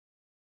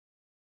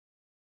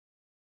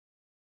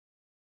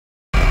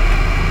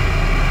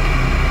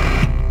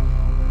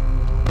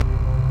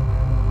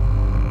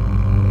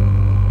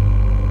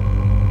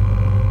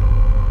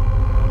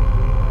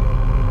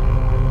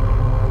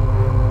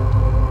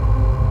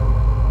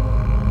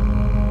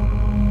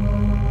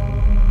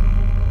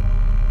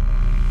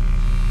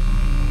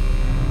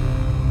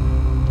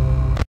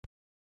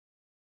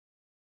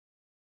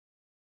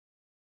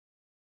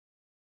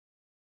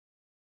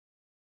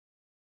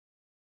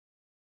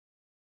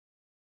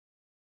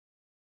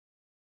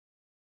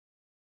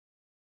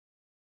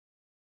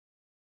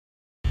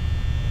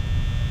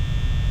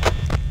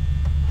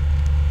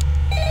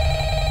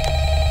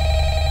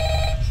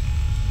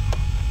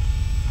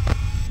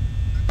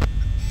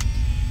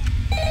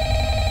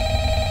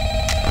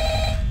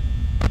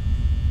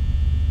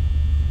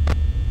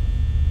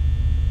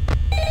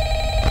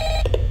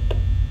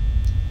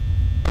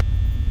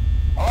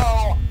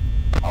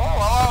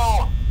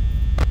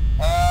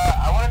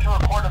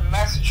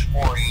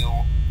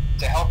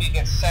you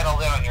get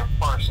settled in on your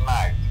first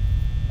night.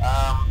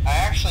 I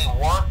actually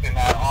worked in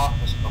that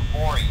office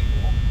before you.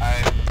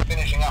 I'm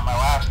finishing up my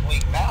last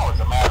week now, as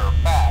a matter of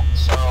fact,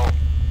 so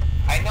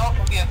I know it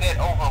can be a bit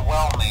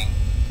overwhelming,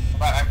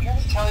 but I'm here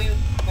to tell you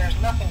there's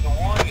nothing to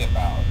worry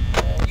about.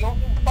 You'll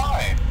do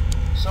fine.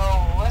 So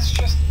let's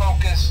just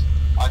focus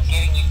on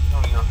getting you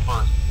through your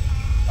first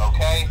week,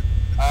 okay?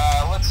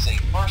 Let's see.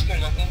 First,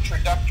 there's an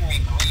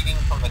introductory greeting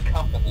from the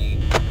company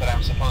that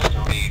I'm supposed to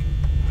read.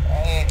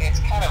 It's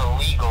kind of a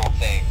legal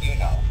thing, you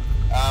know.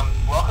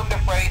 Welcome to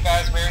Freddy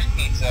Fazbear's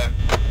Pizza,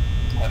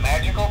 a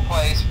magical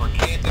place for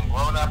kids and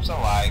grown-ups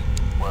alike,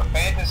 where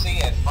fantasy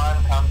and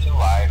fun come to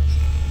life.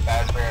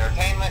 Fazbear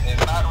Entertainment is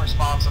not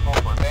responsible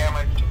for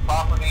damage to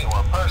property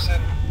or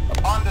person.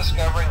 Upon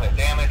discovering that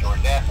damage or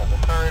death has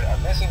occurred, a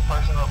missing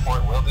person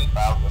report will be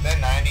filed within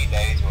 90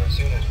 days or as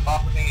soon as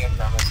property and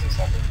premises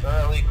have been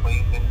thoroughly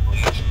cleaned and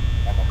bleached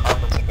and the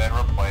carpets have been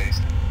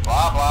replaced.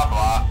 Blah, blah,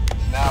 blah.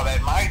 Now,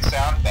 that might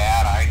sound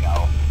bad, I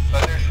know,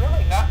 but there's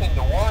really nothing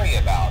to worry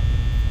about.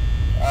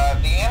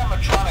 The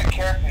animatronic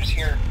characters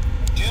here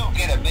do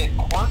get a bit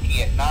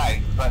quirky at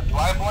night, but do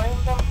I blame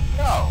them?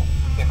 No.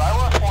 If I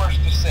were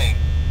forced to sing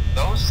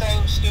those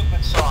same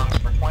stupid songs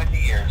for 20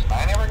 years and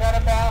I never got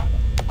a bath,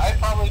 I'd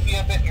probably be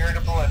a bit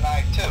irritable at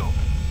night too.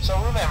 So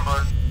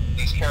remember,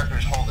 these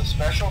characters hold a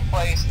special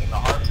place in the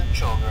hearts of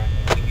children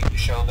and we need to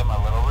show them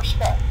a little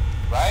respect,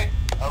 right?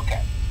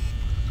 Okay.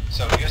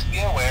 So just be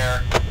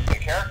aware, the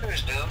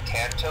characters do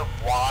tend to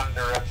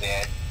wander a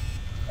bit.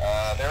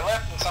 They're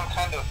left in some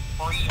kind of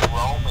free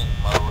roaming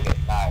mode at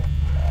night.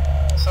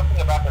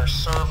 Something about their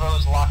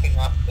servos locking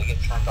up if they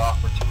get turned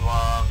off for too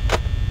long.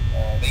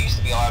 They used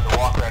to be allowed to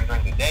walk around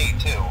during the day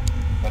too,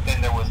 but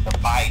then there was the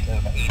bite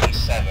of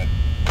 87.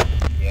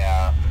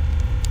 Yeah,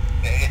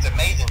 it's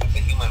amazing that the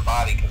human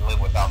body can live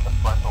without the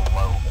frontal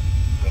lobe,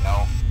 you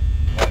know?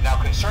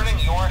 Now, concerning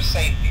your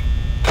safety,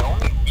 the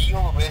only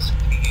real risk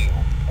to you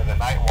as a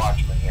night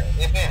watchman here,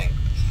 if any,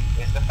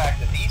 is the fact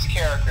that these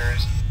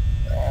characters,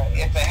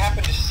 if they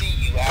happen to see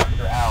you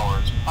after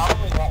hours,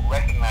 probably won't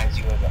recognize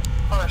you as a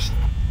person.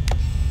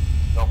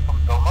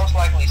 They'll most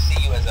likely see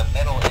you as a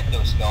metal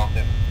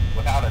endoskeleton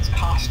without its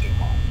costume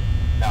on.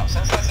 Now,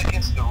 since that's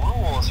against the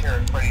rules here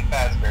at Freddy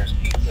Fazbear's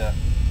Pizza,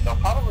 they'll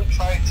probably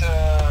try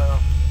to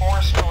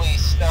forcefully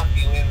stuff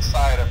you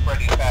inside a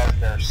Freddy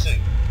Fazbear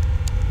suit.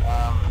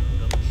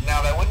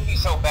 Now, that wouldn't be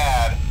so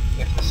bad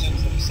if the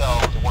suits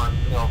themselves weren't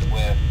filled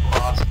with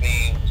cross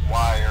beams,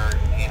 wires,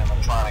 and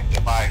animatronic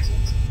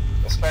devices,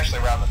 especially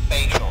around the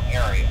facial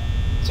area.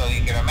 So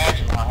you can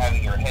imagine how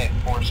having your head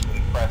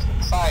forcefully pressed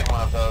inside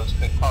one of those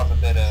could cause a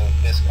bit of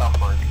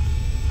discomfort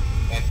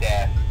and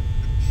death.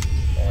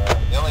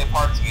 The only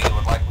parts of you that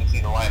would likely see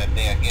the light of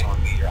day again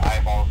would be your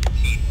eyeballs and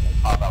teeth when they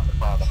pop out the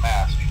front of the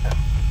mask.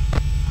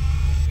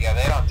 Yeah,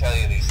 they don't tell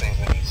you these things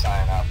when you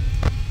sign up.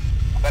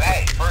 But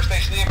hey, first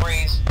station of the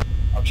breeze.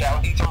 I'll chat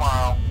with you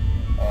tomorrow.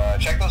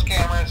 Check those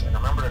cameras and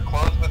remember to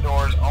close the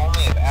doors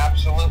only if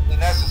absolutely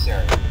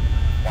necessary.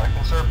 Gotta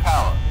conserve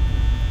power.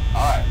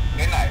 Alright,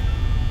 good night.